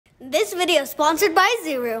This video is sponsored by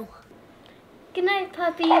Zuru. Good night,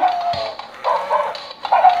 puppy. What?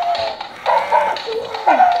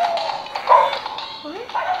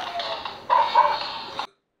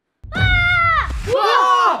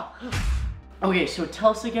 Ah! Okay, so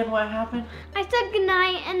tell us again what happened. I said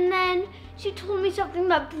goodnight and then she told me something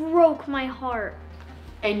that broke my heart.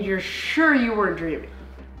 And you're sure you weren't dreaming?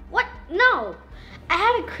 What? No. I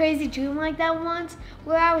had a crazy dream like that once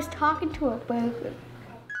where I was talking to a burger.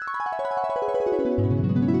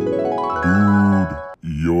 Dude,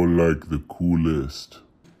 you're like the coolest.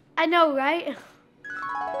 I know, right?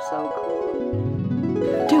 So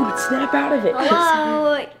cool. Dude, snap out of it.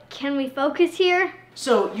 Hello, can we focus here?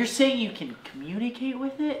 So you're saying you can communicate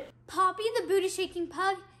with it? Poppy the booty shaking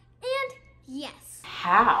pug, and yes.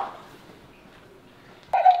 How?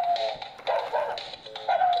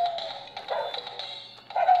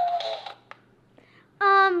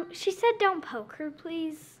 She said don't poke her,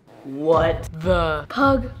 please. What the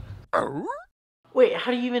pug? Wait,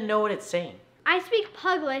 how do you even know what it's saying? I speak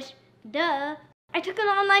Puglish, duh. I took an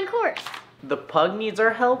online course. The pug needs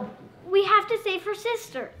our help? We have to save her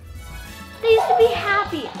sister. They used to be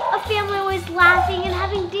happy, a family always laughing and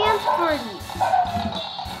having dance parties.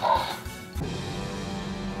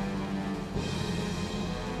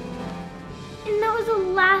 And that was the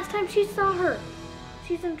last time she saw her.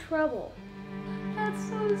 She's in trouble. That's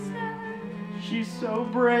so sad. She's so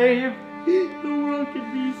brave. The world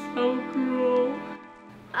can be so cruel.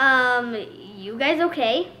 You guys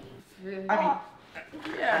okay? Yeah,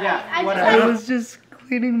 whatever. I was just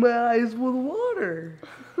cleaning my eyes with water.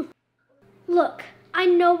 Look, I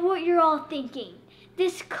know what you're all thinking.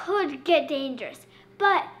 This could get dangerous,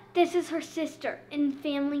 but this is her sister, and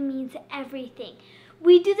family means everything.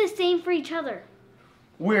 We do the same for each other.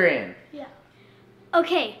 We're in. Yeah.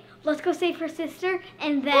 Okay, let's go save her sister,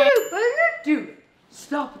 and then... Dude,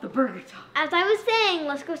 stop with the burger talk. As I was saying,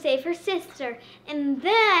 let's go save her sister, and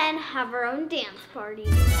then have our own dance party.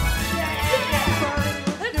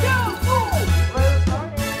 Let's go!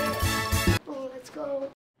 Oh, let's go.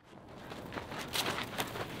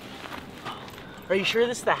 Are you sure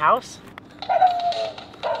this is the house?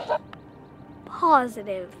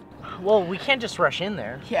 Positive. Well, we can't just rush in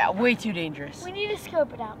there. Yeah, way too dangerous. We need to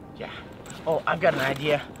scope it out. Yeah. Oh, I've got an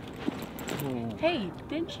idea. Ooh. Hey,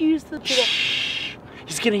 didn't you use the... Shh!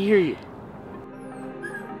 He's gonna hear you.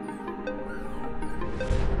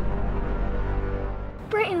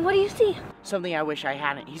 Brayton, what do you see? Something I wish I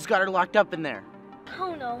hadn't. He's got her locked up in there.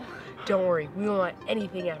 Oh no. Don't worry, we won't let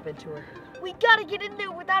anything happen to her. We gotta get in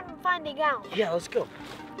there without him finding out. Yeah, let's go.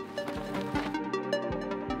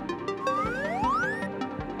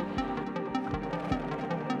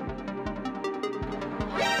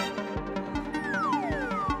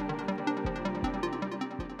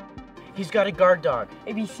 He's got a guard dog.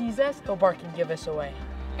 If he sees us, he'll bark and give us away.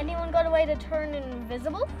 Anyone got a way to turn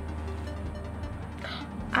invisible?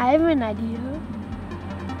 I have an idea.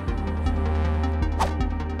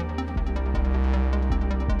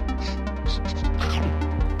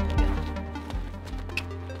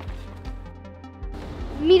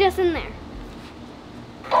 Meet us in there.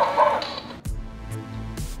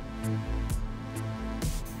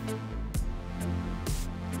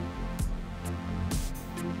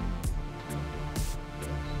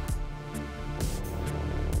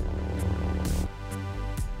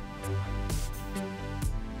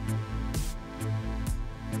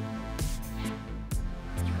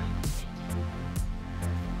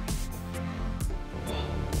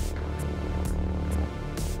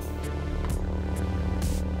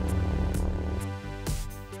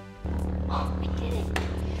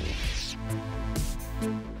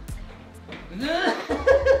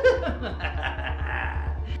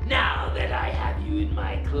 Now that I have you in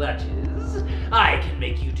my clutches, I can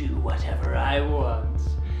make you do whatever I want.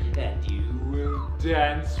 And you will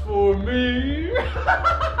dance for me. I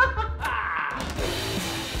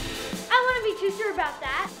wouldn't be too sure about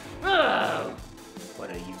that. Oh, what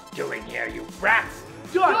are you doing here, you brats?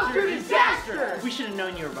 Dr. Disaster! We should have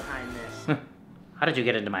known you were behind this. How did you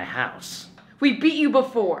get into my house? We beat you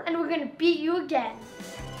before. And we're gonna beat you again.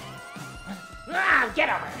 Ah, get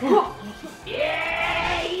over here!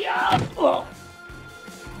 Yeah! Oh.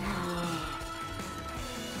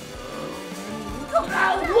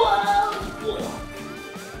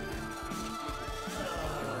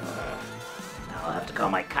 I'll have to call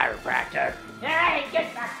my chiropractor. Hey,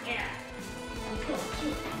 get back here!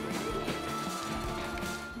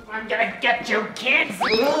 I'm gonna get you, kids!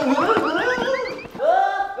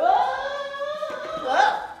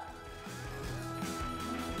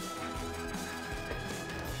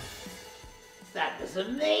 That was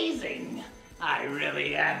amazing! I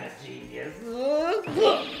really am a genius. Oh,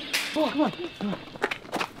 come on.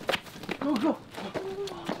 Go, go.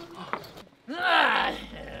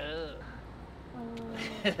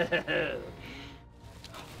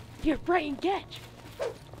 You're right and catch.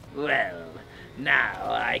 Well,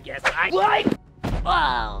 now I guess I... What?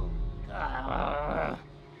 Oh.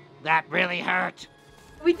 That really hurt.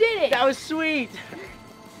 We did it. That was sweet.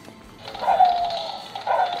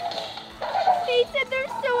 They said they're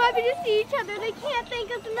so happy to see each other, they can't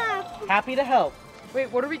thank us enough. Happy to help. Wait,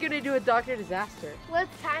 what are we gonna do with Dr. Disaster? Let's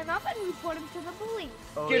tie him up and report him to the police.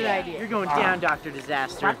 Oh, Good idea. You're going down, Dr.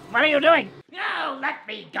 Disaster. What are you doing? No, let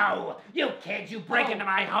me go. You kids, you break into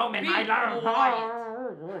my home and my little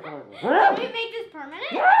boy. Can we make this permanent?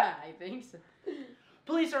 I think so.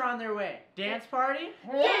 Police are on their way. Dance party?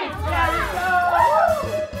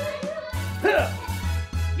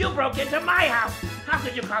 You broke into my house. How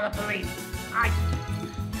could you call the police? I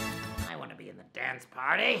want to be in the dance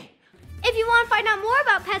party. If you want to find out more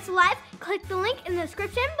about Pets Alive, click the link in the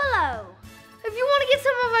description below. If you want to get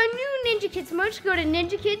some of our new Ninja Kidz merch, go to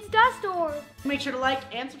ninjakidz.store. Make sure to like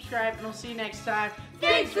and subscribe, and we'll see you next time.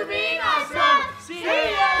 Thanks for being awesome. See you at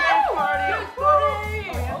the dance party.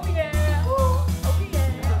 Oh, yeah.